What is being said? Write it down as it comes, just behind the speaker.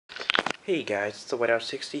Hey guys, it's the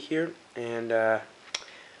Whiteout60 here, and I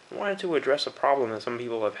wanted to address a problem that some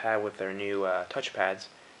people have had with their new touchpads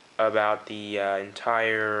about the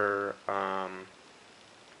entire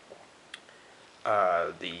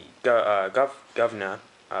Govnah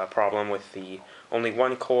problem with the only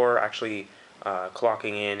one core actually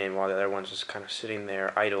clocking in, and while the other one's just kind of sitting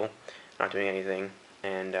there idle, not doing anything,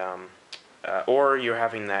 and or you're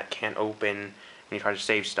having that can't open when you try to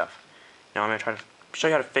save stuff. Now I'm going to try to show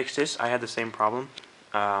you how to fix this. I had the same problem.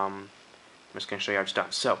 I'm just going to show you how it's done.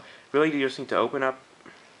 So, really you just need to open up,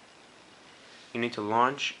 you need to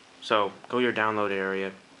launch, so go to your download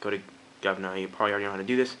area, go to Govnah. You probably already know how to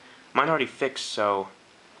do this. Mine's already fixed, so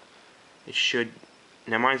it should,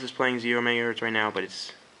 now mine's displaying 0 megahertz right now, but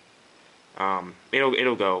it's,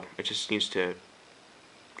 it'll go. It just needs to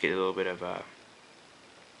get a little bit of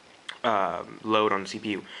load on the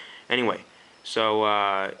CPU. Anyway,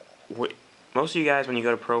 so most of you guys, when you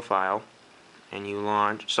go to Profile and you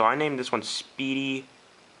launch, so I named this one Speedy.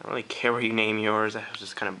 I don't really care what you name yours. I was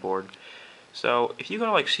just kind of bored. So if you go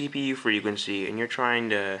to like CPU frequency and you're trying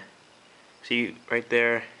to see right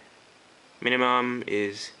there, minimum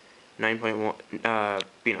is 9.1.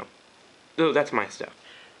 So that's my stuff.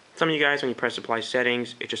 Some of you guys, when you press apply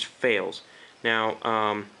settings, it just fails.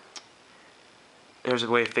 Now, there's a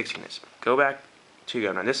way of fixing this. Go back to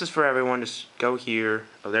Govnah. This is for everyone. Just go here.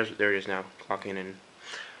 Oh, there it is now. Clocking in.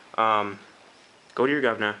 Go to your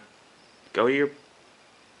Govnah. Go to your.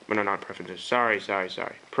 Well, no, not preferences. Sorry.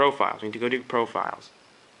 Profiles. You need to go to profiles.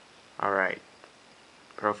 All right.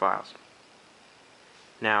 Profiles.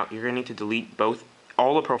 Now you're gonna need to delete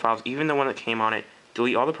all the profiles, even the one that came on it.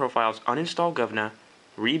 Delete all the profiles. Uninstall Govnah.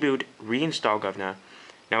 Reboot. Reinstall Govnah.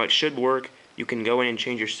 Now it should work. You can go in and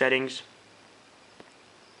change your settings.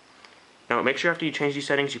 Now make sure after you change these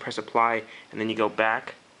settings, you press apply, and then you go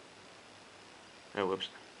back. Oh, whoops.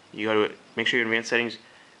 You go to make sure you're in advanced settings,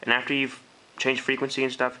 and after you've changed frequency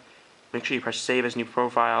and stuff, make sure you press save as new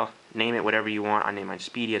profile, name it whatever you want. I named mine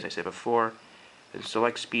Speedy, as I said before. Then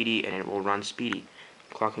select Speedy, and it will run Speedy.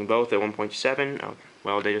 Clocking both at 1.7. Oh,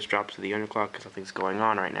 well, they just dropped to the underclock because nothing's going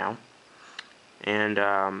on right now. And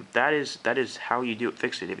that is how you do it.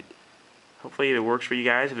 Fix it. Hopefully it works for you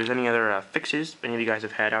guys. If there's any other fixes any of you guys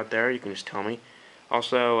have had out there, you can just tell me.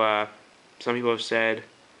 Also, some people have said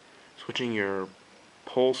switching your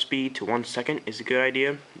poll speed to 1 second is a good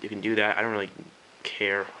idea. You can do that. I don't really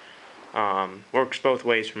care. Works both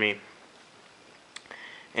ways for me.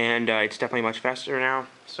 And it's definitely much faster now.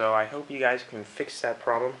 So I hope you guys can fix that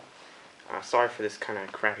problem. Sorry for this kind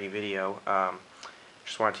of crappy video.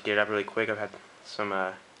 Just wanted to get it up really quick. I've had some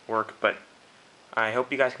work, but I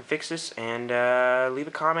hope you guys can fix this, and leave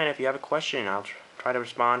a comment if you have a question. I'll try to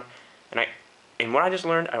respond. And what I just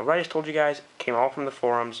learned, what I just told you guys, came all from the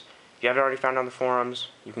forums. If you haven't already found it on the forums,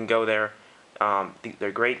 you can go there.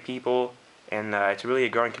 They're great people, and it's really a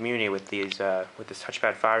growing community with these with this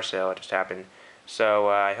Touchpad fire sale that just happened. So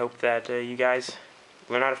I hope that you guys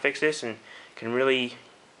learn how to fix this and can really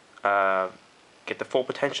get the full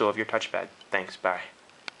potential of your touchpad. Thanks. Bye.